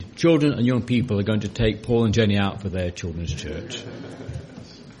children and young people are going to take Paul and Jenny out for their children's church.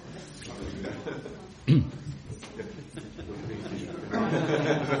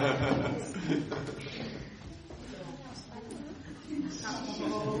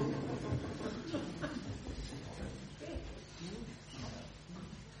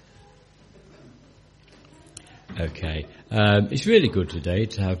 Okay. It's really good today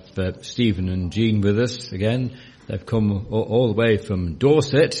to have Stephen and Jean with us again. They've come all the way from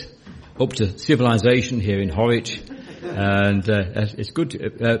Dorset up to civilization here in Horwich. And it's good.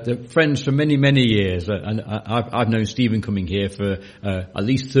 They're friends for many, many years. And I've known Stephen coming here for at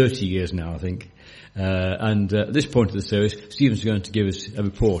least 30 years now, I think. And at this point of the service, Stephen's going to give us a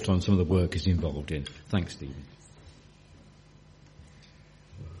report on some of the work he's involved in. Thanks, Stephen.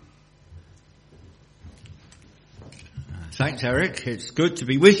 Thanks, Eric. It's good to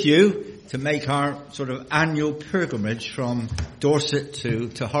be with you to make our sort of annual pilgrimage from Dorset to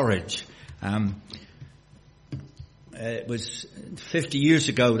Horwich. It was 50 years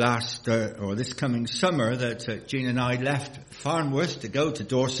ago this coming summer that Jean and I left Farnworth to go to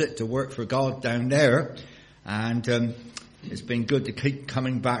Dorset to work for God down there. And it's been good to keep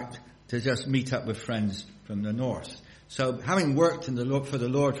coming back to just meet up with friends from the north. So having worked for the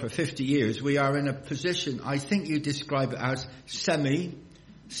Lord for 50 years, we are in a position, I think you describe it as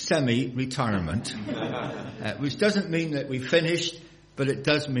semi-retirement, which doesn't mean that we finished, but it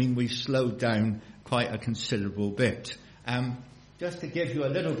does mean we've slowed down quite a considerable bit. Just to give you a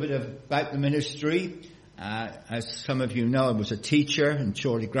little bit about the ministry, as some of you know, I was a teacher in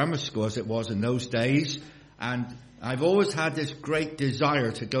Chorley Grammar School as it was in those days, and I've always had this great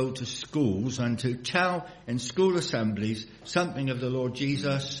desire to go to schools and to tell in school assemblies something of the Lord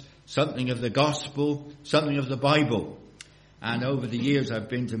Jesus, something of the gospel, something of the Bible. And over the years I've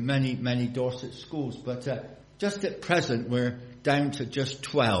been to many, many Dorset schools, but just at present we're down to just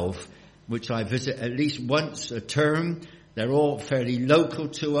 12, which I visit at least once a term. They're all fairly local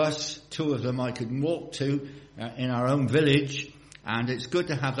to us. 2 of them I could walk to in our own village, and it's good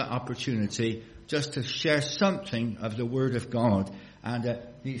to have that opportunity just to share something of the Word of God. And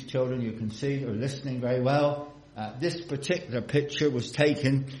these children, you can see, are listening very well. This particular picture was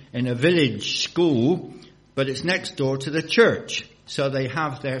taken in a village school, but it's next door to the church. So they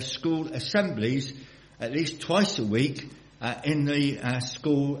have their school assemblies at least twice a week in the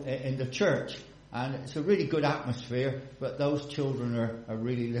school, in the church. And it's a really good atmosphere, but those children are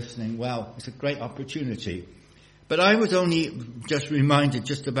really listening well. It's a great opportunity. But I was only just reminded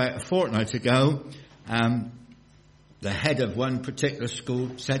just about a fortnight ago, the head of one particular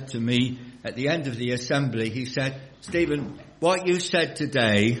school said to me at the end of the assembly, he said, "Stephen, what you said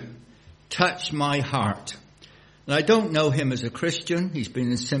today touched my heart." And I don't know him as a Christian. He's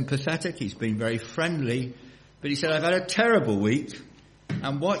been sympathetic. He's been very friendly. But he said, "I've had a terrible week,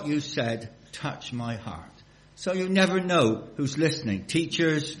 and what you said touched my heart." So you never know who's listening.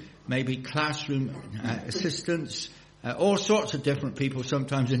 Teachers, maybe classroom assistants, all sorts of different people,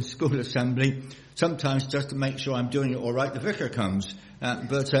 sometimes in school assembly, sometimes just to make sure I'm doing it all right, the vicar comes.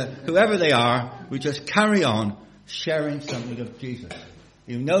 But whoever they are, we just carry on sharing something of Jesus.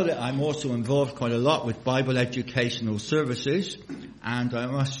 You know that I'm also involved quite a lot with Bible educational services, and I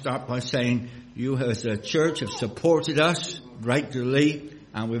must start by saying you as a church have supported us regularly,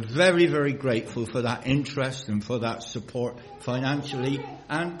 and we're very, very grateful for that interest and for that support financially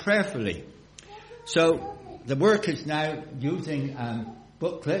and prayerfully. So the work is now using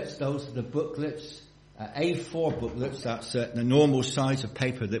booklets. Those are the booklets, A4 booklets. That's the normal size of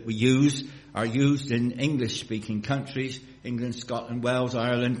paper that we use, are used in English-speaking countries, England, Scotland, Wales,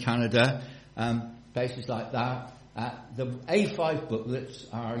 Ireland, Canada, places like that. The A5 booklets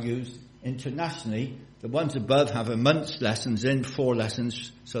are used internationally. The ones above have a month's lessons in, 4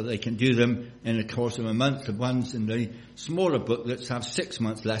 lessons, so they can do them in the course of a month. The ones in the smaller booklets have 6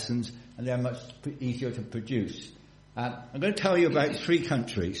 months lessons, and they're much easier to produce. I'm going to tell you about 3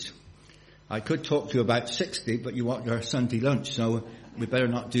 countries. I could talk to you about 60, but you want your Sunday lunch, so we better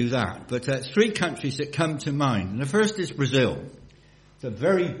not do that. But 3 countries that come to mind. And the first is Brazil. It's a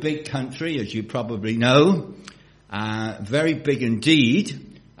very big country, as you probably know. Very big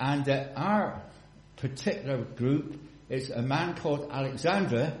indeed. And our particular group is a man called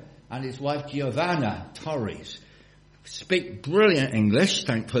Alexander and his wife Giovanna Torres. Speak brilliant English,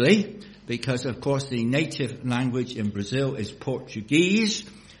 thankfully, because of course the native language in Brazil is Portuguese,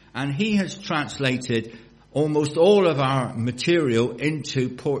 and he has translated almost all of our material into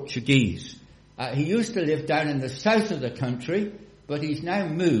Portuguese. He used to live down in the south of the country, but he's now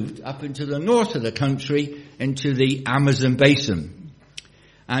moved up into the north of the country, into the Amazon basin.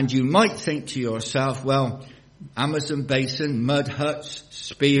 And you might think to yourself, well, Amazon basin, mud huts,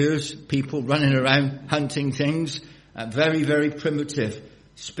 spears, people running around hunting things, very, very primitive,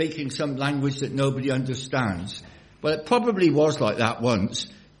 speaking some language that nobody understands. Well, it probably was like that once,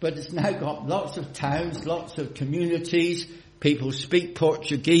 but it's now got lots of towns, lots of communities, people speak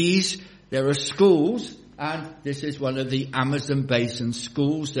Portuguese, there are schools, and this is one of the Amazon basin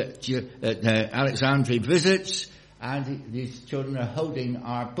schools that Alexandria visits, and these children are holding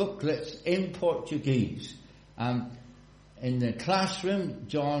our booklets in Portuguese. In the classroom,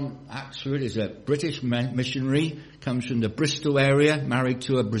 John Axford is a British missionary, comes from the Bristol area, married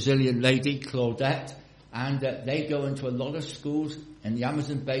to a Brazilian lady, Claudette, and they go into a lot of schools in the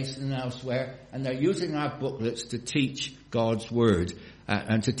Amazon basin and elsewhere, and they're using our booklets to teach God's word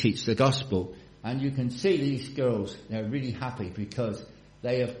and to teach the gospel. And you can see these girls, they're really happy because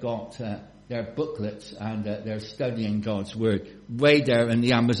they have got their booklets and they're studying God's word way there in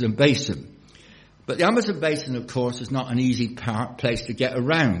the Amazon basin. But the Amazon basin, of course, is not an easy place to get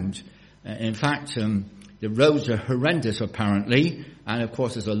around. In fact, the roads are horrendous, apparently. And, of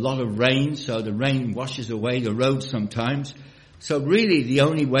course, there's a lot of rain, so the rain washes away the roads sometimes. So really, the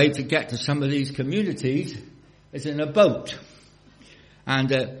only way to get to some of these communities is in a boat.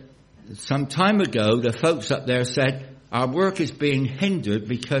 And some time ago, the folks up there said, our work is being hindered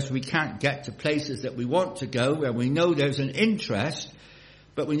because we can't get to places that we want to go, where we know there's an interest,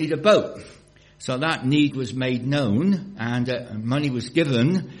 but we need a boat. So that need was made known, and money was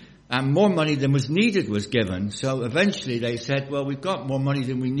given, and more money than was needed was given. So eventually they said, well, we've got more money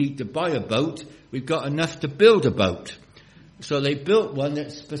than we need to buy a boat. We've got enough to build a boat. So they built one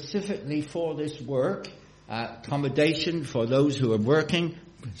that's specifically for this work, accommodation for those who are working,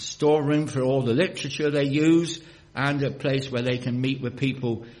 storeroom for all the literature they use, and a place where they can meet with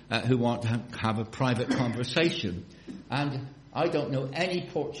people who want to have a private conversation. And I don't know any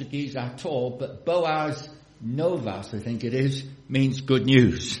Portuguese at all, but Boas Novas, I think it is, means good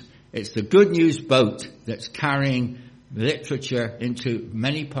news. It's the good news boat that's carrying literature into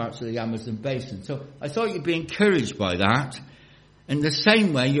many parts of the Amazon basin. So I thought you'd be encouraged by that. In the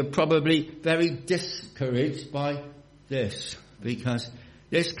same way, you're probably very discouraged by this, because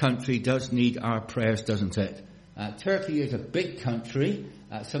this country does need our prayers, doesn't it? Turkey is a big country.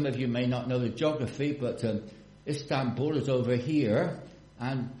 Some of you may not know the geography, but Istanbul is over here,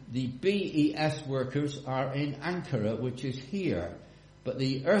 and the BES workers are in Ankara, which is here. But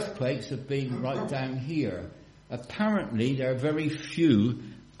the earthquakes have been right down here. Apparently, there are very few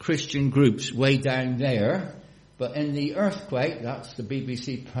Christian groups way down there. But in the earthquake, that's the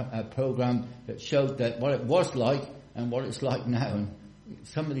BBC programme that showed that what it was like and what it's like now. And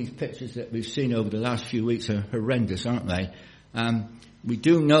some of these pictures that we've seen over the last few weeks are horrendous, aren't they? We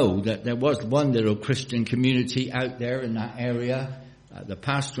do know that there was one little Christian community out there in that area. The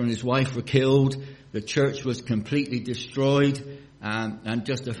pastor and his wife were killed. The church was completely destroyed. And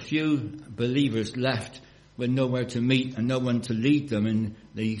just a few believers left with nowhere to meet and no one to lead them in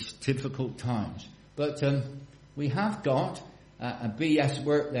these difficult times. But we have got a BS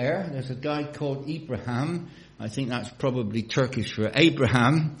work there. There's a guy called Ibrahim. I think that's probably Turkish for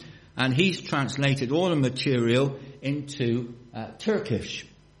Abraham. And he's translated all the material into Turkish.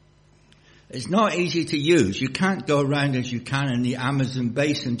 It's not easy to use. You can't go around as you can in the Amazon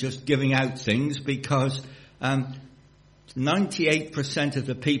basin just giving out things, because 98% of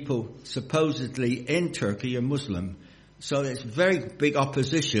the people supposedly in Turkey are Muslim. So there's very big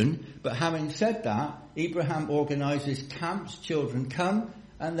opposition. But having said that, Abraham organizes camps. Children come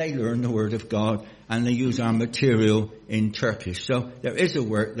and they learn the word of God, and they use our material in Turkish. So there is a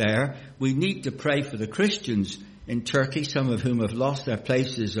work there. We need to pray for the Christians in Turkey, some of whom have lost their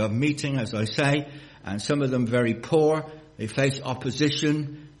places of meeting, as I say, and some of them very poor. They face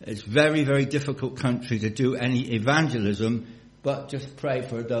opposition. It's very, very difficult country to do any evangelism, but just pray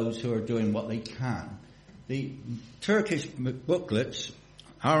for those who are doing what they can. The Turkish booklets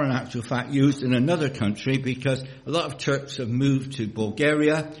are in actual fact used in another country, because a lot of Turks have moved to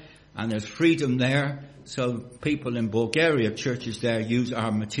Bulgaria and there's freedom there. So people in Bulgaria, churches there, use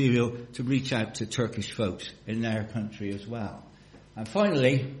our material to reach out to Turkish folks in their country as well. And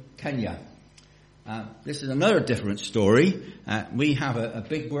finally, Kenya. This is another different story. We have a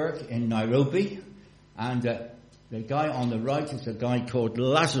big work in Nairobi, and the guy on the right is a guy called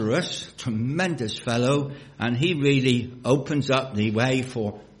Lazarus, tremendous fellow, and he really opens up the way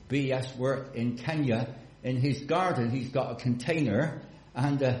for BS work in Kenya. In his garden, he's got a container,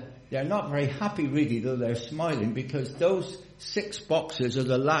 and they're not very happy really, though they're smiling, because those 6 boxes are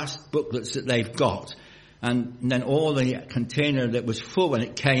the last booklets that they've got. And then all the container that was full when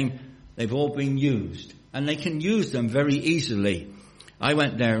it came, they've all been used. And they can use them very easily. I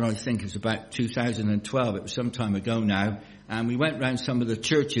went there, I think it was about 2012, it was some time ago now, and we went round some of the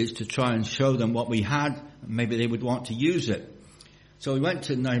churches to try and show them what we had, maybe they would want to use it. So we went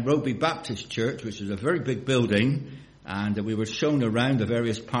to Nairobi Baptist Church, which is a very big building, and we were shown around the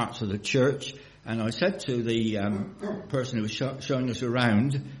various parts of the church, and I said to the person who was showing us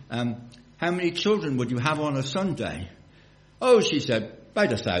around, how many children would you have on a Sunday? Oh, she said, about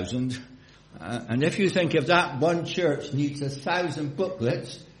 1,000. And if you think of that, one church needs 1,000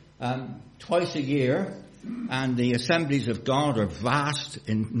 booklets twice a year, and the Assemblies of God are vast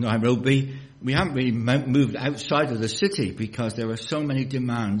in Nairobi. We haven't really moved outside of the city because there are so many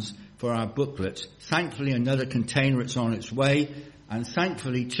demands for our booklets. Thankfully, another container is on its way, and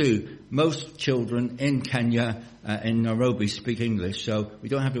thankfully too, most children in Kenya, in Nairobi, speak English, so we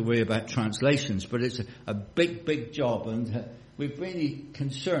don't have to worry about translations. But it's a big, big job, and we're really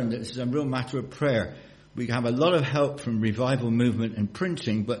concerned that this is a real matter of prayer. We have a lot of help from Revival Movement and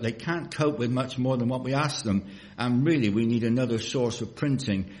printing, but they can't cope with much more than what we ask them. And really, we need another source of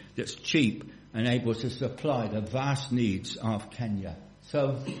printing that's cheap and able to supply the vast needs of Kenya.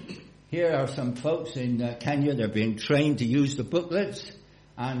 So here are some folks in Kenya. They're being trained to use the booklets.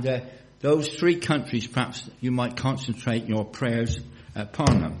 And those 3 countries, perhaps you might concentrate your prayers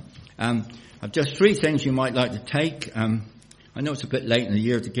upon them. I've just 3 things you might like to take. I know it's a bit late in the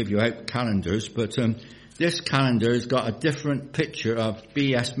year to give you out calendars, but this calendar has got a different picture of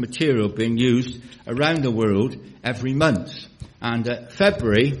BS material being used around the world every month. And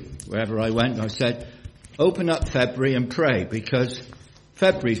February, wherever I went, I said, open up February and pray, because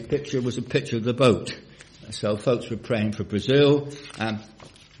February's picture was a picture of the boat. So folks were praying for Brazil.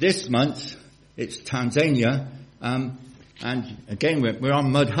 This month, it's Tanzania. And again, we're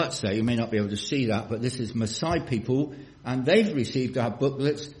on mud huts there. You may not be able to see that, but this is Maasai people, and they've received our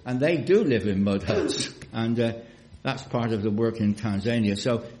booklets, and they do live in mud huts. And that's part of the work in Tanzania.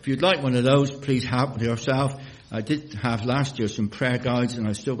 So if you'd like one of those, please help yourself. I did have last year some prayer guides, and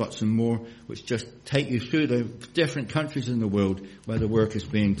I've still got some more, which just take you through the different countries in the world where the work is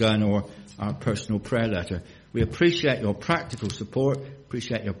being done, or our personal prayer letter. We appreciate your practical support,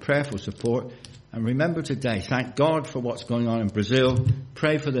 appreciate your prayerful support. And remember today, thank God for what's going on in Brazil.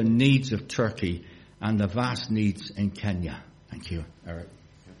 Pray for the needs of Turkey and the vast needs in Kenya. Thank you, Eric.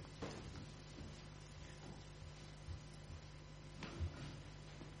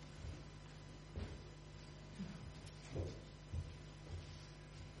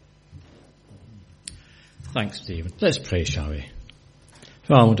 Thanks, Stephen. Let's pray, shall we?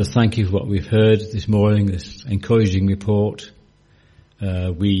 Father, I want to thank you for what we've heard this morning, this encouraging report.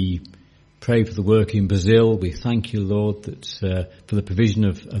 We pray for the work in Brazil. We thank you, Lord, that for the provision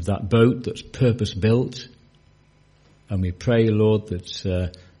of that boat that's purpose-built. And we pray, Lord,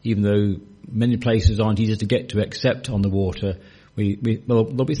 that even though many places aren't easy to get to except on the water,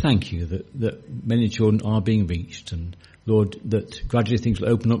 Lord, we thank you that many children are being reached. And, Lord, that gradually things will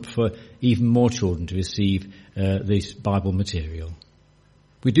open up for even more children to receive this Bible material.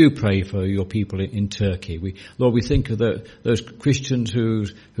 We do pray for your people in Turkey. Lord, we think of those Christians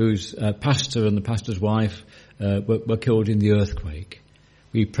whose pastor and the pastor's wife were killed in the earthquake.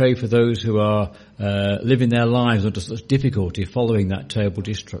 We pray for those who are living their lives under such difficulty following that terrible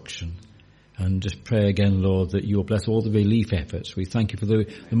destruction. And just pray again, Lord, that you will bless all the relief efforts. We thank you for the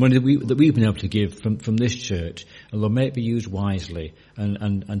money that we've been able to give from this church. And Lord, may it be used wisely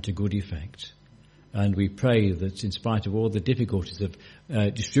and to good effect. And we pray that in spite of all the difficulties of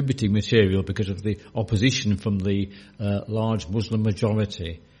distributing material because of the opposition from the large Muslim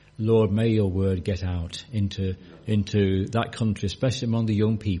majority, Lord, may your word get out into that country, especially among the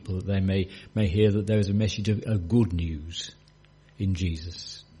young people, that they may hear that there is a message of good news in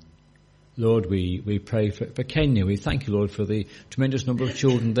Jesus. Lord, we pray for Kenya. We thank you, Lord, for the tremendous number of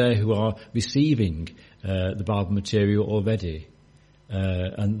children there who are receiving the Bible material already,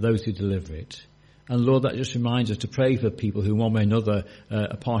 and those who deliver it. And Lord, that just reminds us to pray for people who, one way or another,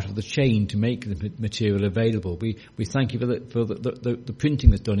 are part of the chain to make the material available. We thank you for the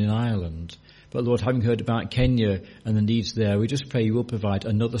printing that's done in Ireland. But Lord, having heard about Kenya and the needs there, we just pray you will provide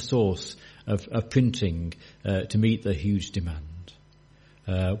another source of printing to meet the huge demand.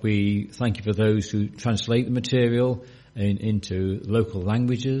 We thank you for those who translate the material into local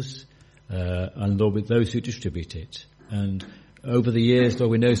languages, and Lord, with those who distribute it. And over the years, Lord,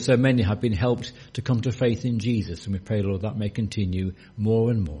 we know so many have been helped to come to faith in Jesus, and we pray, Lord, that may continue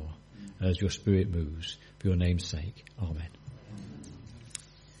more and more as your Spirit moves, for your name's sake. Amen.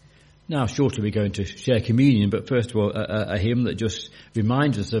 Now, shortly we're going to share communion, but first of all, a hymn that just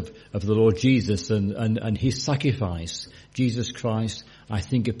reminds us of the Lord Jesus and his sacrifice. Jesus Christ, I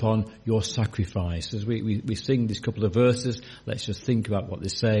think upon your sacrifice. As we sing these couple of verses, let's just think about what they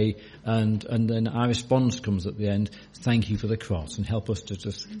say, and then our response comes at the end, thank you for the cross, and help us to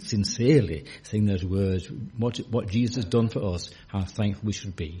just sincerely sing those words, what Jesus has done for us, how thankful we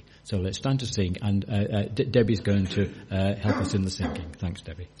should be. So let's stand to sing, and Debbie's going to help us in the singing. Thanks,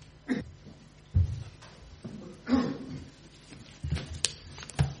 Debbie.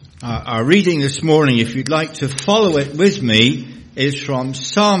 Our reading this morning, if you'd like to follow it with me, is from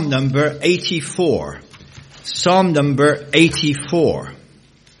Psalm number 84. Psalm number 84.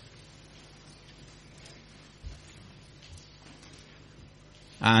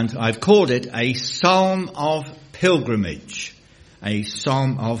 And I've called it a Psalm of Pilgrimage. A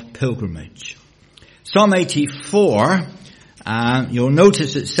Psalm of Pilgrimage. Psalm 84, you'll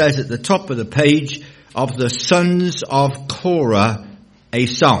notice it says at the top of the page, of the sons of Korah, a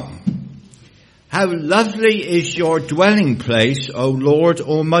psalm. How lovely is your dwelling place, O Lord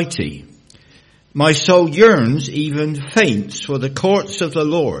Almighty. My soul yearns, even faints, for the courts of the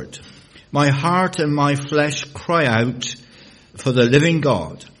Lord. My heart and my flesh cry out for the living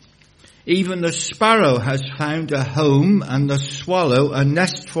God. Even the sparrow has found a home, and the swallow a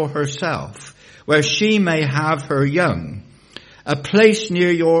nest for herself, where she may have her young. A place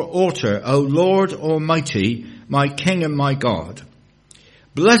near your altar, O Lord Almighty, my King and my God.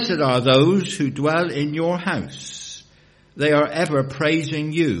 Blessed are those who dwell in your house. They are ever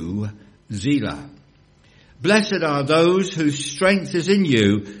praising you, Selah. Blessed are those whose strength is in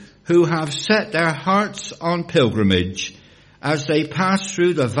you, who have set their hearts on pilgrimage. As they pass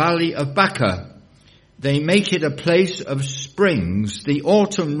through the valley of Baca, they make it a place of springs. The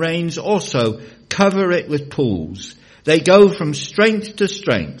autumn rains also cover it with pools. They go from strength to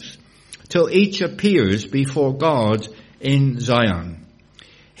strength, till each appears before God in Zion.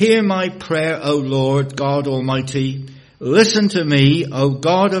 Hear my prayer, O Lord God Almighty. Listen to me, O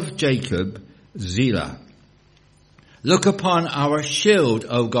God of Jacob, Selah. Look upon our shield,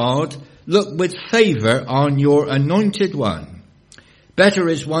 O God. Look with favor on your anointed one. Better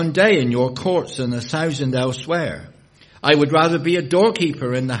is one day in your courts than 1,000 elsewhere. I would rather be a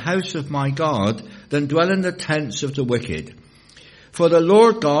doorkeeper in the house of my God than dwell in the tents of the wicked. For the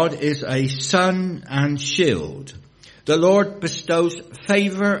Lord God is a sun and shield. The Lord bestows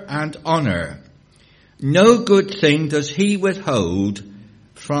favor and honor. No good thing does he withhold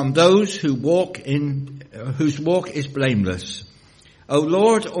from those whose walk is blameless. O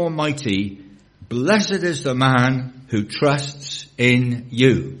Lord Almighty, blessed is the man who trusts in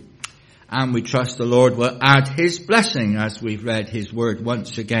you. And we trust the Lord will add his blessing as we've read his word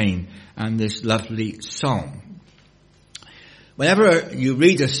once again and this lovely psalm. Whenever you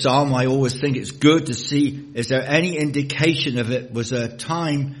read a psalm, I always think it's good to see, is there any indication of it was a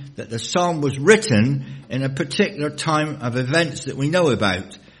time that the psalm was written in a particular time of events that we know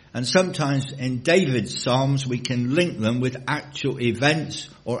about. And sometimes in David's psalms we can link them with actual events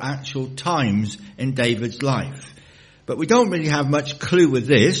or actual times in David's life. But we don't really have much clue with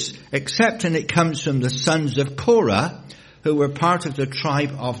this, except when it comes from the sons of Korah, who were part of the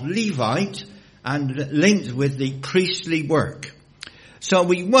tribe of Levite, and linked with the priestly work. So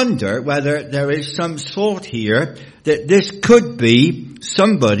we wonder whether there is some thought here that this could be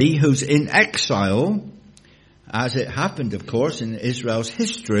somebody who's in exile, as it happened, of course, in Israel's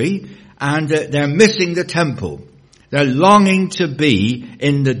history, and they're missing the temple. They're longing to be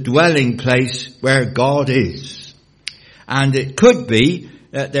in the dwelling place where God is. And it could be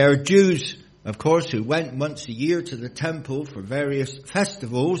that there are Jews, of course, who went once a year to the temple for various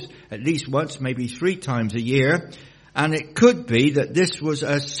festivals, at least once, maybe 3 times a year. And it could be that this was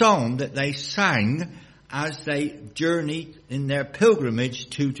a psalm that they sang as they journeyed in their pilgrimage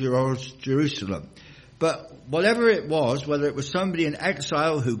to Jerusalem. But whatever it was, whether it was somebody in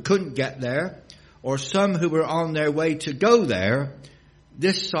exile who couldn't get there, or some who were on their way to go there,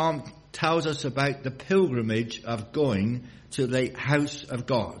 this psalm tells us about the pilgrimage of going to the house of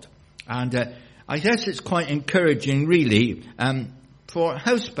God. And I guess it's quite encouraging, really, for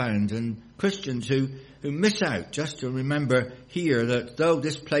housebound and Christians who miss out, just to remember here that though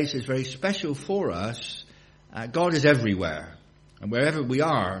this place is very special for us, God is everywhere. And wherever we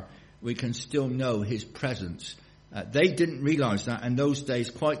are, we can still know his presence. They didn't realize that in those days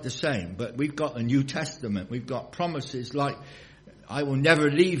quite the same. But we've got the New Testament. We've got promises like, I will never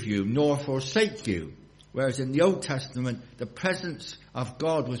leave you nor forsake you. Whereas in the Old Testament, the presence of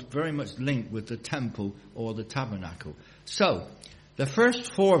God was very much linked with the temple or the tabernacle. So, the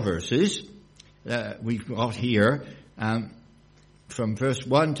first 4 verses we've got here, from verse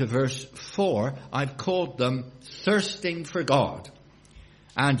 1 to verse 4, I've called them thirsting for God.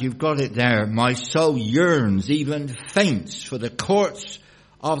 And you've got it there. My soul yearns, even faints, for the courts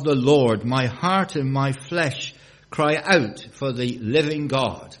of the Lord. My heart and my flesh cry out for the living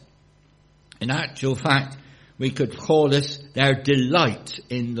God. In actual fact, we could call this their delight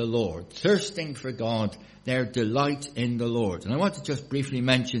in the Lord. Thirsting for God, their delight in the Lord. And I want to just briefly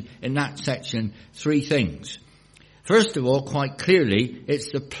mention in that section 3 things. First of all, quite clearly,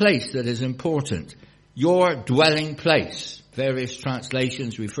 it's the place that is important. Your dwelling place. Various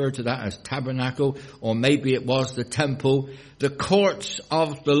translations refer to that as tabernacle, or maybe it was the temple. The courts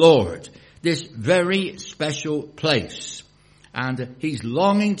of the Lord. This very special place. And he's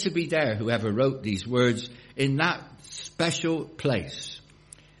longing to be there, whoever wrote these words, in that special place.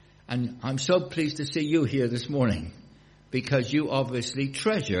 And I'm so pleased to see you here this morning, because you obviously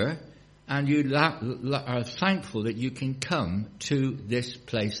treasure and you are thankful that you can come to this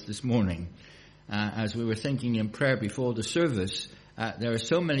place this morning. As we were thinking in prayer before the service, there are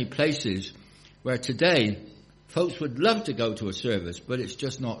so many places where today folks would love to go to a service, but it's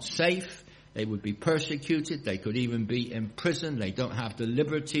just not safe. They would be persecuted. They could even be in prison. They don't have the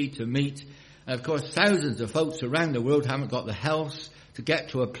liberty to meet. And of course, thousands of folks around the world haven't got the health to get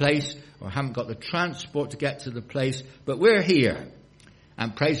to a place, or haven't got the transport to get to the place. But we're here.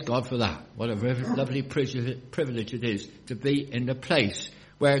 And praise God for that. What a lovely privilege it is to be in the place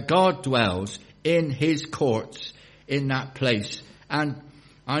where God dwells, in his courts, in that place. And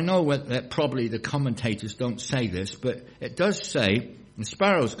I know that probably the commentators don't say this, but it does say, the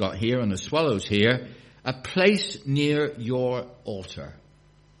sparrows got here and the swallows here, a place near your altar.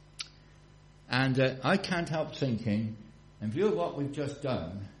 And I can't help thinking, in view of what we've just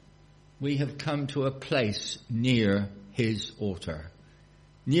done, we have come to a place near his altar.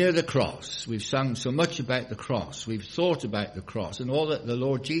 Near the cross. We've sung so much about the cross. We've thought about the cross and all that the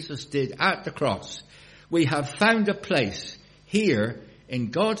Lord Jesus did at the cross. We have found a place here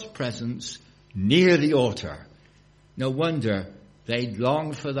in God's presence near the altar. No wonder they'd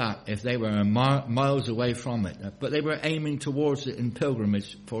long for that if they were miles away from it. But they were aiming towards it in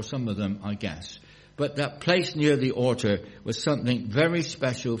pilgrimage for some of them, I guess. But that place near the altar was something very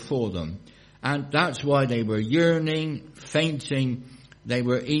special for them. And that's why they were yearning, fainting. They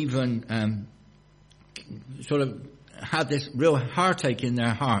were even sort of had this real heartache in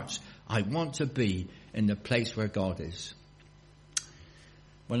their hearts. I want to be in the place where God is.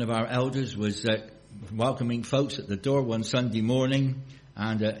 One of our elders was welcoming folks at the door one Sunday morning,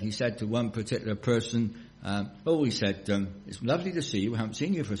 and he said to one particular person, he said, it's lovely to see you. I haven't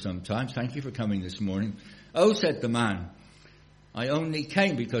seen you for some time. Thank you for coming this morning. Oh, said the man, I only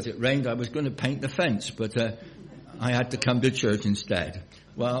came because it rained. I was going to paint the fence, but I had to come to church instead.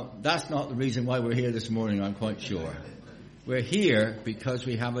 Well, that's not the reason why we're here this morning, I'm quite sure. We're here because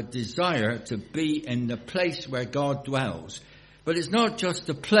we have a desire to be in the place where God dwells. But it's not just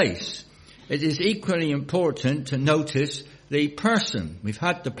the place. It is equally important to notice the person. We've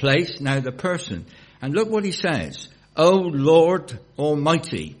had the place, now the person. And look what he says. O Lord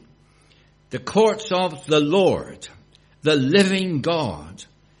Almighty, the courts of the Lord, the living God,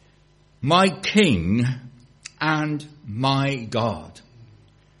 my King and my God.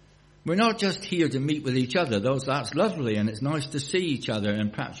 We're not just here to meet with each other, though that's lovely and it's nice to see each other,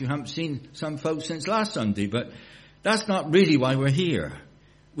 and perhaps you haven't seen some folks since last Sunday, but that's not really why we're here.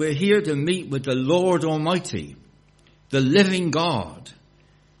 We're here to meet with the Lord Almighty, the living God,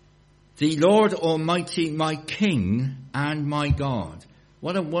 the Lord Almighty, my King and my God.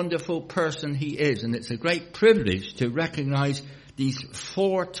 What a wonderful person he is, and it's a great privilege to recognize these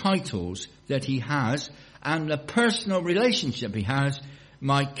 4 titles that he has and the personal relationship he has,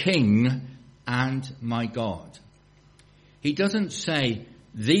 my King and my God. He doesn't say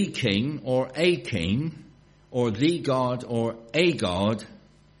the King or a King or the God or a God.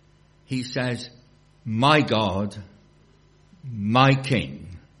 He says, my God, my King.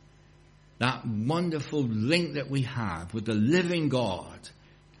 That wonderful link that we have with the living God.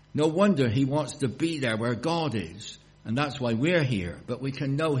 No wonder he wants to be there where God is. And that's why we're here. But we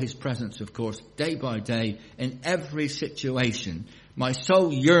can know his presence, of course, day by day in every situation. My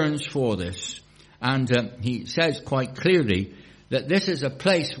soul yearns for this. And he says quite clearly that this is a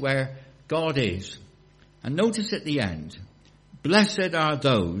place where God is. And notice at the end, blessed are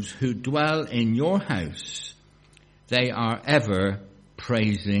those who dwell in your house. They are ever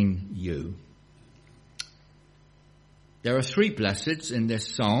praising you. There are 3 blesseds in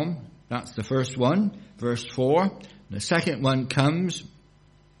this psalm. That's the first one, verse 4. The second one comes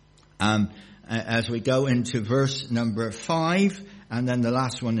as we go into verse number 5, and then the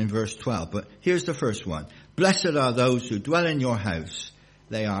last one in verse 12. But here's the first one. Blessed are those who dwell in your house.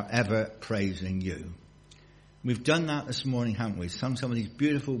 They are ever praising you. We've done that this morning, haven't we? Sung some of these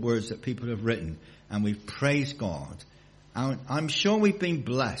beautiful words that people have written, and we've praised God. And I'm sure we've been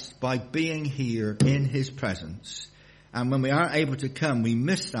blessed by being here in his presence. And when we aren't able to come, we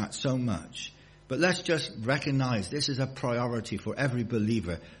miss that so much. But let's just recognize this is a priority for every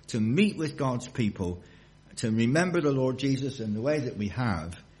believer, to meet with God's people, to remember the Lord Jesus in the way that we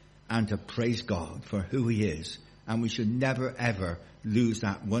have, and to praise God for who he is. And we should never, ever lose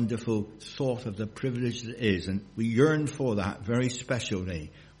that wonderful thought of the privilege that is. And we yearn for that very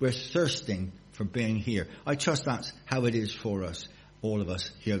specially. We're thirsting for being here. I trust that's how it is for us, all of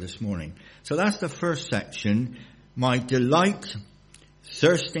us here this morning. So that's the first section, my delight,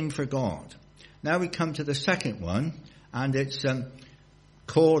 thirsting for God. Now we come to the second one, and it's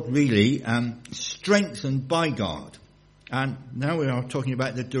called really strengthened by God. And now we are talking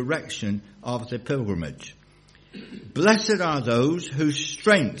about the direction of the pilgrimage. Blessed are those whose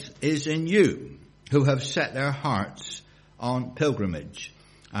strength is in you, who have set their hearts on pilgrimage.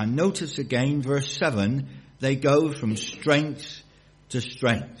 And notice again, verse 7, they go from strength to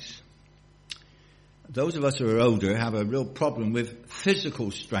strength. Those of us who are older have a real problem with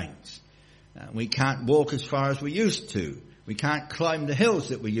physical strength. We can't walk as far as we used to. We can't climb the hills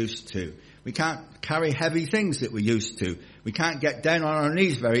that we used to. We can't carry heavy things that we used to. We can't get down on our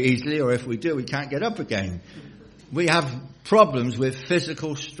knees very easily, or if we do, we can't get up again. We have problems with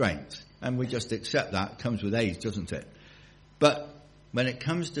physical strength, and we just accept that. It comes with age, doesn't it? But when it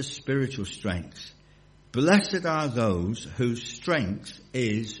comes to spiritual strength, blessed are those whose strength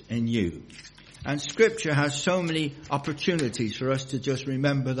is in you. And Scripture has so many opportunities for us to just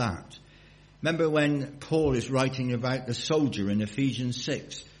remember that. Remember when Paul is writing about the soldier in Ephesians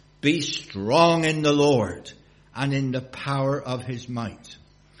 6, be strong in the Lord and in the power of his might.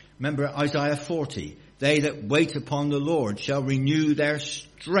 Remember Isaiah 40, they that wait upon the Lord shall renew their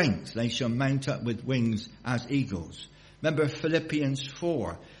strength. They shall mount up with wings as eagles. Remember Philippians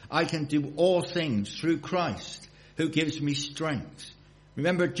 4, I can do all things through Christ who gives me strength.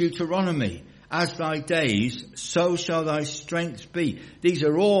 Remember Deuteronomy, as thy days, so shall thy strength be. These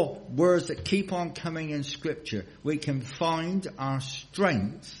are all words that keep on coming in Scripture. We can find our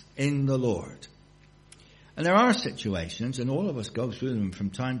strength in the Lord. And there are situations, and all of us go through them from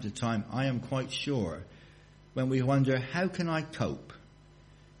time to time, I am quite sure, when we wonder, how can I cope?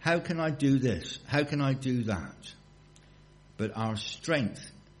 How can I do this? How can I do that? But our strength,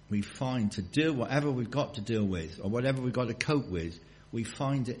 we find to deal whatever we've got to deal with, or whatever we've got to cope with, we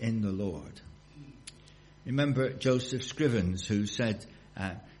find it in the Lord. Remember Joseph Scrivens, who said,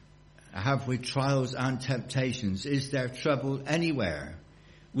 have we trials and temptations? Is there trouble anywhere?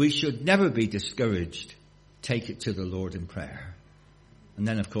 We should never be discouraged. Take it to the Lord in prayer. And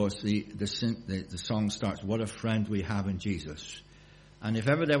then, of course, the song starts, what a friend we have in Jesus. And if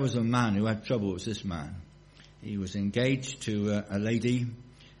ever there was a man who had trouble, it was this man. He was engaged to a lady,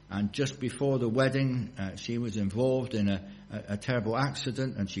 and just before the wedding, she was involved in a terrible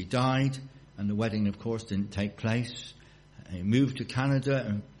accident, and she died. And the wedding, of course, didn't take place. He moved to Canada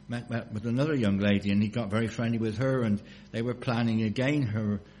and met with another young lady, and he got very friendly with her, and they were planning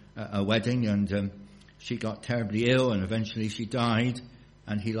again a wedding, and she got terribly ill, and eventually she died,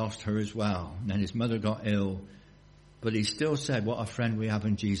 and he lost her as well. And then his mother got ill, but he still said, what a friend we have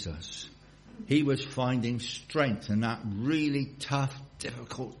in Jesus. He was finding strength in that really tough,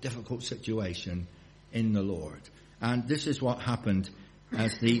 difficult situation in the Lord. And this is what happened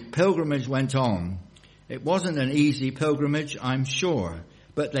as the pilgrimage went on. It wasn't an easy pilgrimage, I'm sure,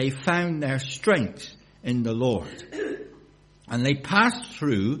 but they found their strength in the Lord. And they passed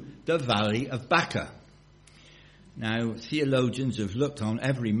through the valley of Baca. Now, theologians have looked on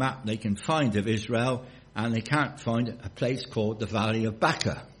every map they can find of Israel, and they can't find a place called the valley of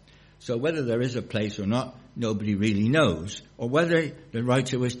Baca. So whether there is a place or not, nobody really knows. Or whether the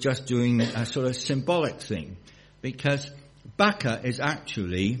writer was just doing a sort of symbolic thing. Because Baca is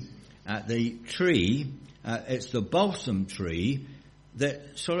actually the tree, it's the balsam tree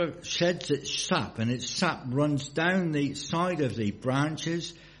that sort of sheds its sap, and its sap runs down the side of the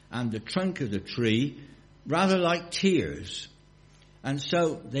branches and the trunk of the tree, rather like tears. And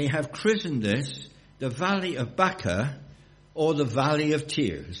so they have christened this the Valley of Baca, or the Valley of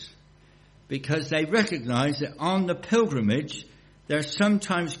Tears, because they recognize that on the pilgrimage there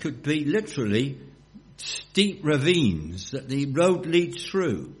sometimes could be literally steep ravines that the road leads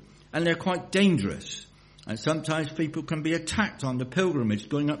through, and they're quite dangerous. And sometimes people can be attacked on the pilgrimage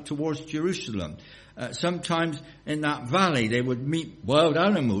going up towards Jerusalem. Sometimes in that valley they would meet wild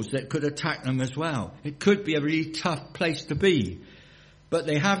animals that could attack them as well. It could be a really tough place to be. But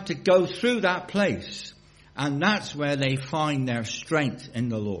they have to go through that place. And that's where they find their strength in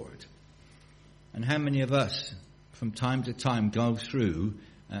the Lord. And how many of us, from time to time, go through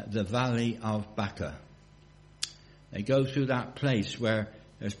the valley of Baca? They go through that place where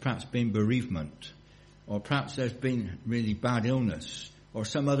there's perhaps been bereavement, or perhaps there's been really bad illness, or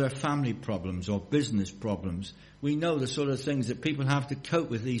some other family problems or business problems. We know the sort of things that people have to cope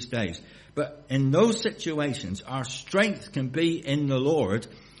with these days. But in those situations, our strength can be in the Lord,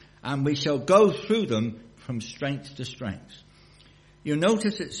 and we shall go through them from strength to strength. You'll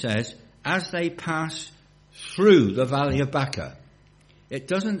notice it says, as they pass through the valley of Baca. It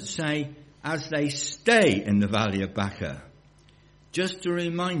doesn't say, as they stay in the valley of Baca. Just to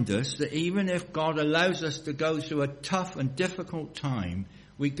remind us that even if God allows us to go through a tough and difficult time,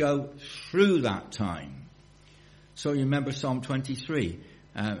 we go through that time. So you remember Psalm 23,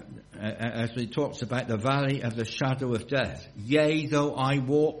 as it talks about the valley of the shadow of death. Yea, though I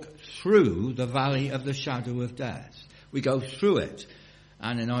walk through the valley of the shadow of death. We go through it.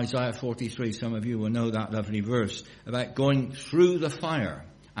 And in Isaiah 43, some of you will know that lovely verse about going through the fire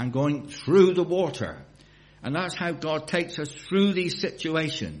and going through the water. And that's how God takes us through these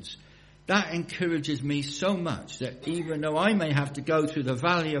situations. That encourages me so much that even though I may have to go through the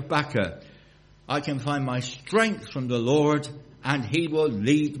valley of Baca, I can find my strength from the Lord, and he will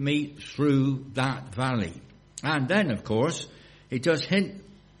lead me through that valley. And then, of course, it does hint,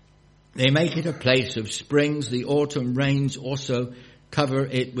 they make it a place of springs. The autumn rains also cover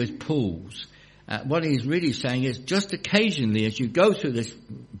it with pools. What he's really saying is just occasionally as you go through this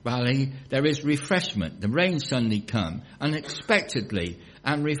valley, there is refreshment. The rain suddenly come unexpectedly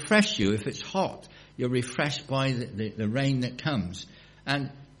and refresh you. If it's hot, you're refreshed by the rain that comes.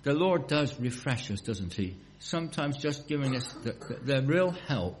 And the Lord does refresh us, doesn't he? Sometimes just giving us the real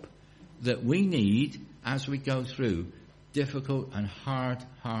help that we need as we go through difficult and hard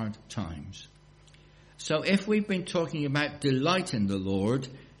times. So if we've been talking about delight in the Lord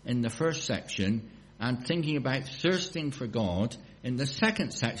in the first section and thinking about thirsting for God, in the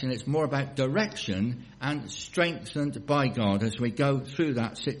second section it's more about direction and strengthened by God as we go through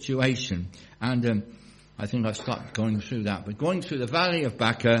that situation. And I think I've started going through that. But going through the valley of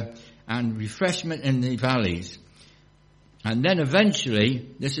Baca and refreshment in the valleys. And then eventually,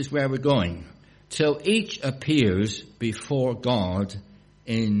 this is where we're going, till each appears before God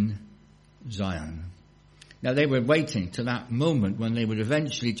in Zion. Now they were waiting to that moment when they would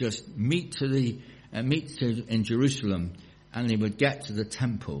eventually just meet in Jerusalem, and they would get to the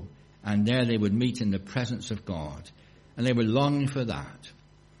temple, and there they would meet in the presence of God. And they were longing for that.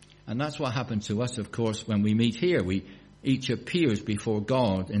 And that's what happened to us, of course, when we meet here. We each appears before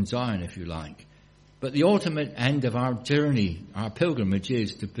God in Zion, if you like. But the ultimate end of our journey, our pilgrimage,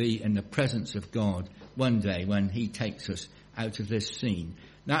 is to be in the presence of God one day when he takes us out of this scene.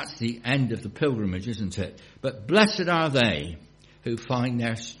 That's the end of the pilgrimage, isn't it? But blessed are they who find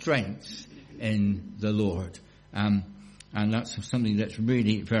their strength in the Lord. And that's something that's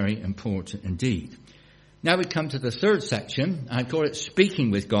really very important indeed. Now we come to the third section. I call it Speaking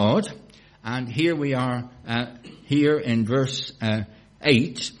with God. And here we are, here in verse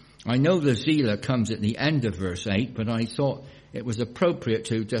 8. I know the Zila comes at the end of verse 8, but I thought it was appropriate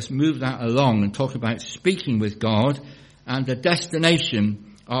to just move that along and talk about speaking with God and the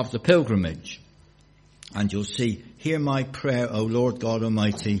destination of the pilgrimage. And you'll see, hear my prayer, O Lord God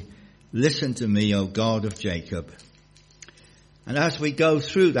Almighty. Listen to me, O God of Jacob. And as we go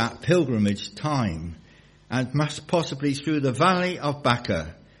through that pilgrimage time, and possibly through the valley of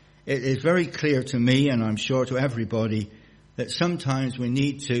Baca, it is very clear to me, and I'm sure to everybody, that sometimes we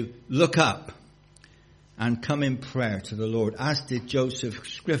need to look up and come in prayer to the Lord, as did Joseph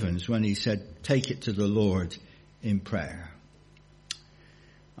Scrivens when he said, take it to the Lord in prayer.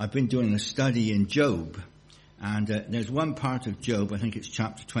 I've been doing a study in Job, and there's one part of Job, I think it's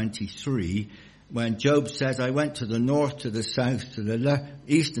chapter 23, when Job says, I went to the north, to the south, to the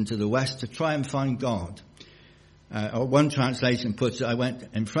east and to the west to try and find God. Or one translation puts it, I went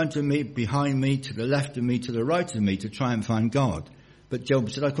in front of me, behind me, to the left of me, to the right of me to try and find God. But Job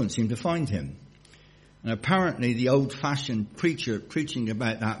said, I couldn't seem to find him. And apparently the old-fashioned preacher preaching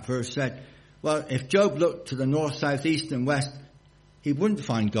about that verse said, well, if Job looked to the north, south, east and west, he wouldn't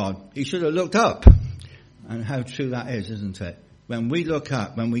find God. He should have looked up. And how true that is, isn't it? When we look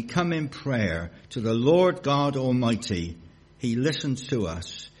up, when we come in prayer to the Lord God Almighty, he listens to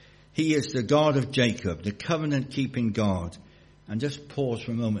us. He is the God of Jacob, the covenant-keeping God. And just pause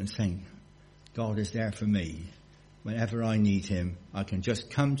for a moment and think, God is there for me. Whenever I need him, I can just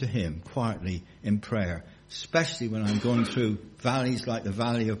come to him quietly in prayer, especially when I'm going through valleys like the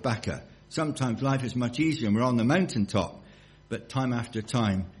valley of Baca. Sometimes life is much easier and we're on the mountaintop. but time after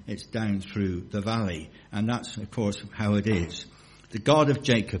time it's down through the valley. And that's, of course, how it is. The God of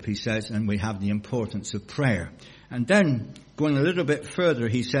Jacob, he says, and we have the importance of prayer. And then, going a little bit further,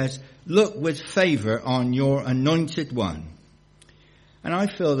 he says, look with favour on your anointed one. And I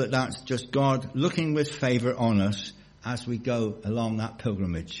feel that that's just God looking with favour on us as we go along that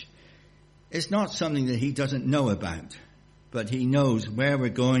pilgrimage. It's not something that he doesn't know about, but he knows where we're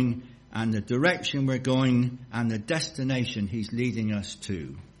going and the direction we're going and the destination he's leading us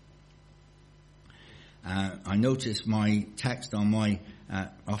to. I noticed my text on my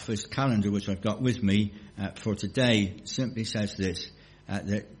office calendar, which I've got with me for today, simply says this,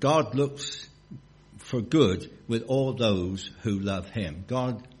 that God looks for good with all those who love him.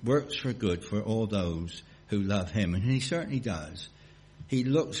 God works for good for all those who love him, and he certainly does. He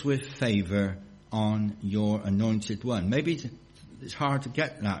looks with favour on your anointed one. Maybe it's hard to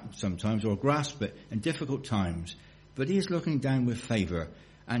get that sometimes or grasp it in difficult times, but he is looking down with favour,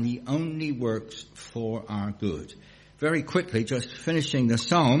 and he only works for our good. Very quickly, just finishing the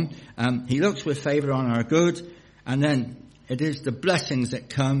psalm, he looks with favour on our good, and then it is the blessings that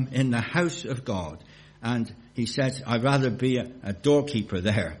come in the house of God. And he says, I'd rather be a doorkeeper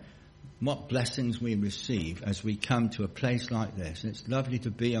there. What blessings we receive as we come to a place like this. It's lovely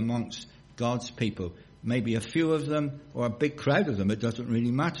to be amongst God's people. Maybe a few of them or a big crowd of them, it doesn't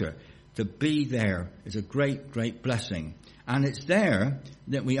really matter. To be there is a great, great blessing. And it's there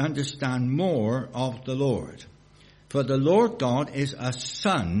that we understand more of the Lord. For the Lord God is a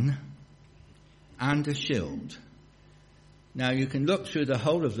sun and a shield. Now, you can look through the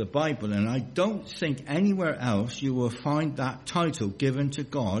whole of the Bible, and I don't think anywhere else you will find that title given to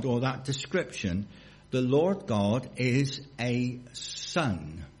God or that description. The Lord God is a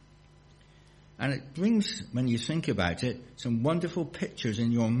sun. And it brings, when you think about it, some wonderful pictures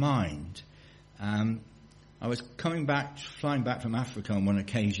in your mind. I was flying back from Africa on one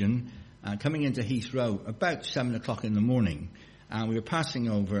occasion, coming into Heathrow about 7 o'clock in the morning. And we were passing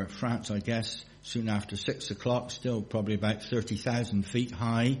over France, I guess, soon after 6 o'clock, still probably about 30,000 feet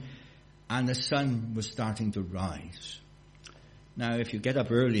high, and the sun was starting to rise. Now, if you get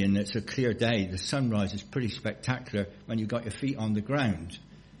up early and it's a clear day, the sunrise is pretty spectacular when you've got your feet on the ground.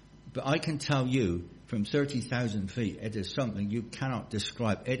 But I can tell you, from 30,000 feet, it is something you cannot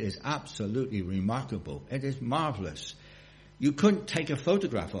describe. It is absolutely remarkable. It is marvellous. You couldn't take a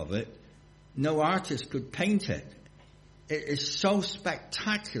photograph of it. No artist could paint it. It is so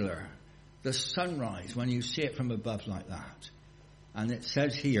spectacular, the sunrise, when you see it from above like that. And it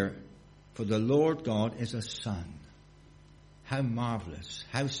says here, for the Lord God is a sun. How marvellous,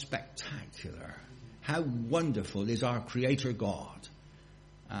 how spectacular, how wonderful is our Creator God.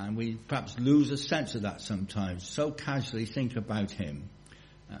 And we perhaps lose a sense of that sometimes, so casually think about him.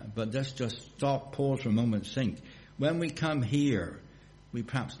 But let's just stop, pause for a moment, think. When we come here, we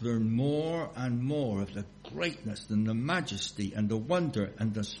perhaps learn more and more of the greatness and the majesty and the wonder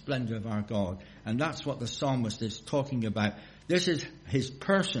and the splendor of our God. And that's what the psalmist is talking about. This is his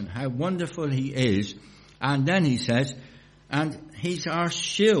person, how wonderful he is. And then he says, and he's our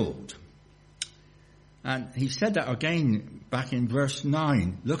shield. And he said that again back in verse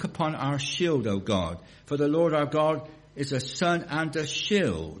 9. Look upon our shield, O God. For the Lord our God is a sun and a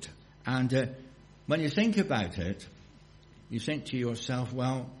shield. And when you think about it, you think to yourself,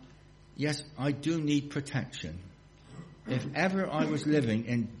 well, yes, I do need protection. If ever I was living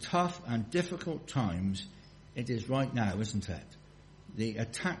in tough and difficult times, it is right now, isn't it? The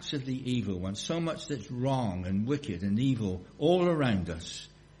attacks of the evil one, so much that's wrong and wicked and evil all around us.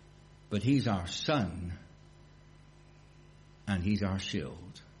 But he's our sun and he's our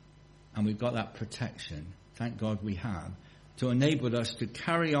shield. And we've got that protection, thank God we have, to enable us to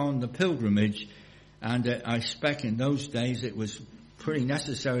carry on the pilgrimage. And I expect in those days it was pretty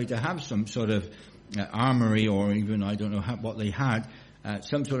necessary to have some sort of armory, or even, I don't know what they had,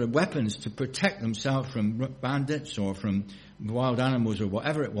 some sort of weapons to protect themselves from bandits or from wild animals or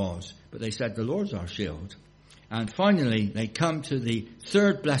whatever it was. But they said, the Lord's our shield. And finally, they come to the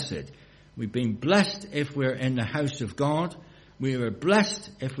third blessed. We've been blessed if we're in the house of God. We are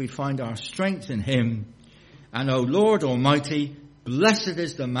blessed if we find our strength in him. And, O Lord Almighty, blessed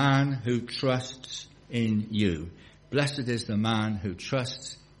is the man who trusts in you. Blessed is the man who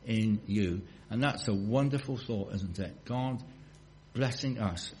trusts in you. And that's a wonderful thought, isn't it? God blessing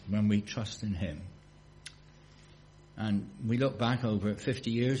us when we trust in him. And we look back over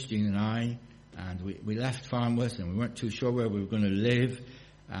 50 years, Jean and I, and we left Farnworth and we weren't too sure where we were going to live.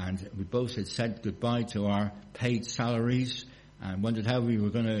 And we both had said goodbye to our paid salaries and wondered how we were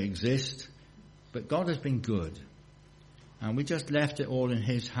going to exist. But God has been good. And we just left it all in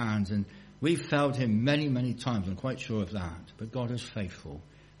his hands. And We've failed him many, many times. I'm quite sure of that. But God is faithful.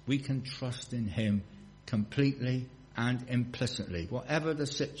 We can trust in him completely and implicitly. Whatever the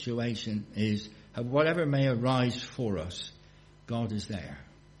situation is, whatever may arise for us, God is there.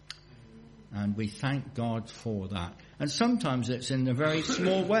 And we thank God for that. And sometimes it's in a very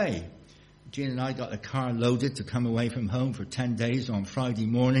small way. Jean and I got the car loaded to come away from home for 10 days on Friday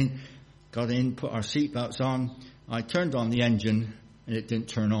morning. Got in, put our seatbelts on. I turned on the engine and it didn't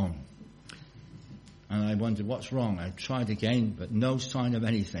turn on. And I wondered what's wrong. I tried again, but no sign of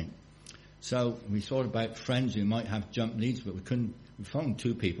anything. So we thought about friends who might have jump leads, but we couldn't. We phoned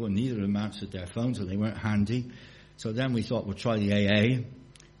 2 people and neither of them answered their phones, so they weren't handy. So then we thought we'll try the AA.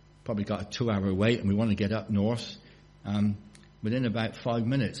 Probably got a 2-hour wait and we want to get up north. Within about 5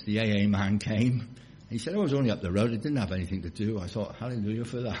 minutes, the AA man came. He said, I was only up the road. It didn't have anything to do. I thought, hallelujah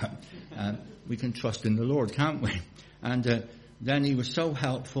for that. We can trust in the Lord, can't we? And then he was so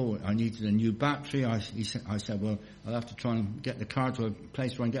helpful. I needed a new battery. I said, well, I'll have to try and get the car to a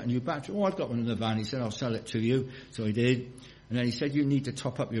place where I can get a new battery. Oh, I've got one in the van. He said, I'll sell it to you. So he did. And then he said, you need to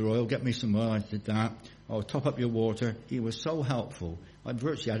top up your oil. Get me some oil. I did that. Oh, top up your water. He was so helpful. I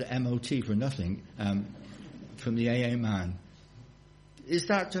virtually had an MOT for nothing from the AA man. Is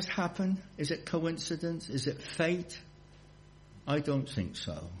that just happen? Is it coincidence? Is it fate? I don't think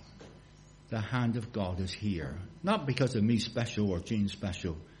so. The hand of God is here. Not because of me special or Jean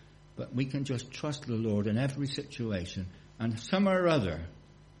special, but we can just trust the Lord in every situation. And somehow or other,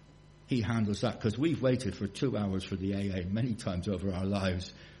 he handles that. Because we've waited for 2 hours for the AA many times over our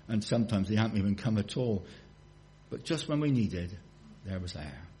lives. And sometimes they haven't even come at all. But just when we needed, there was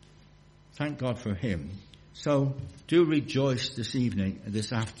there. Thank God for him. So do rejoice this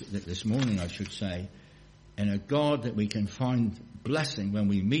morning, I should say, in a God that we can find blessing when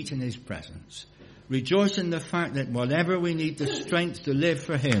we meet in his presence. Rejoice in the fact that whatever we need the strength to live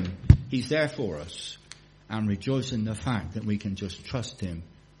for him, he's there for us. And rejoice in the fact that we can just trust him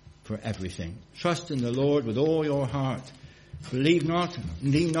for everything. Trust in the Lord with all your heart. Lean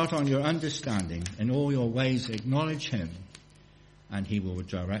not on your understanding. In all your ways acknowledge him, and he will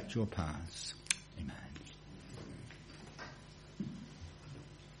direct your paths. Amen.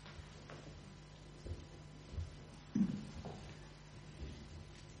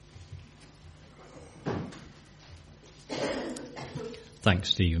 Thanks,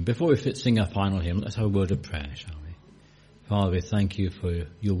 Stephen. Before we sing our final hymn, let's have a word of prayer, shall we? Father, we thank you for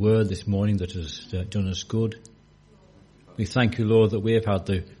your word this morning that has done us good. We thank you, Lord, that we have had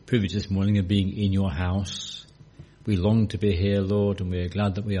the privilege this morning of being in your house. We long to be here, Lord, and we are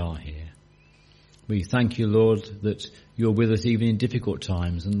glad that we are here. We thank you, Lord, that you're with us even in difficult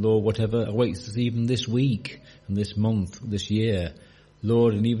times. And, Lord, whatever awaits us even this week and this month, this year,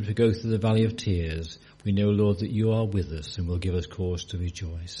 Lord, and even if we go through the valley of tears, we know, Lord, that you are with us and will give us cause to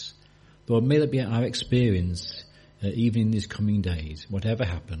rejoice. Lord, may that be our experience even in these coming days, whatever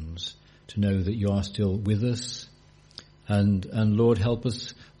happens, to know that you are still with us. And Lord, help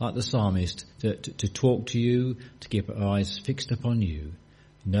us, like the psalmist, to talk to you, to keep our eyes fixed upon you,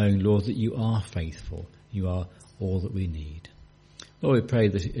 knowing, Lord, that you are faithful. You are all that we need. Lord, we pray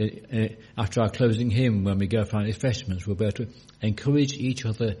that after our closing hymn, when we go for our refreshments, we'll be able to encourage each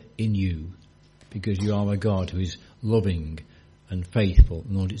other in you, because you are a God who is loving and faithful.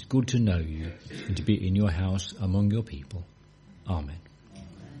 And Lord, it's good to know you and to be in your house among your people. Amen.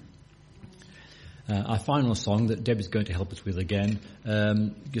 Our final song that Debbie's going to help us with again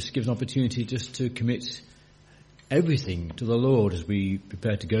just gives an opportunity just to commit everything to the Lord as we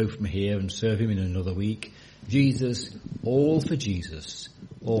prepare to go from here and serve him in another week. Jesus, all for Jesus,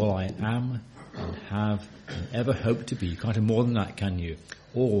 all I am and have and ever hope to be. You can't have more than that, can you?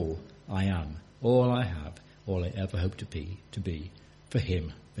 All I am, all I have, all I ever hope to be for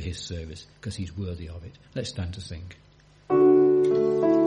him, for his service, because he's worthy of it. Let's stand to sing.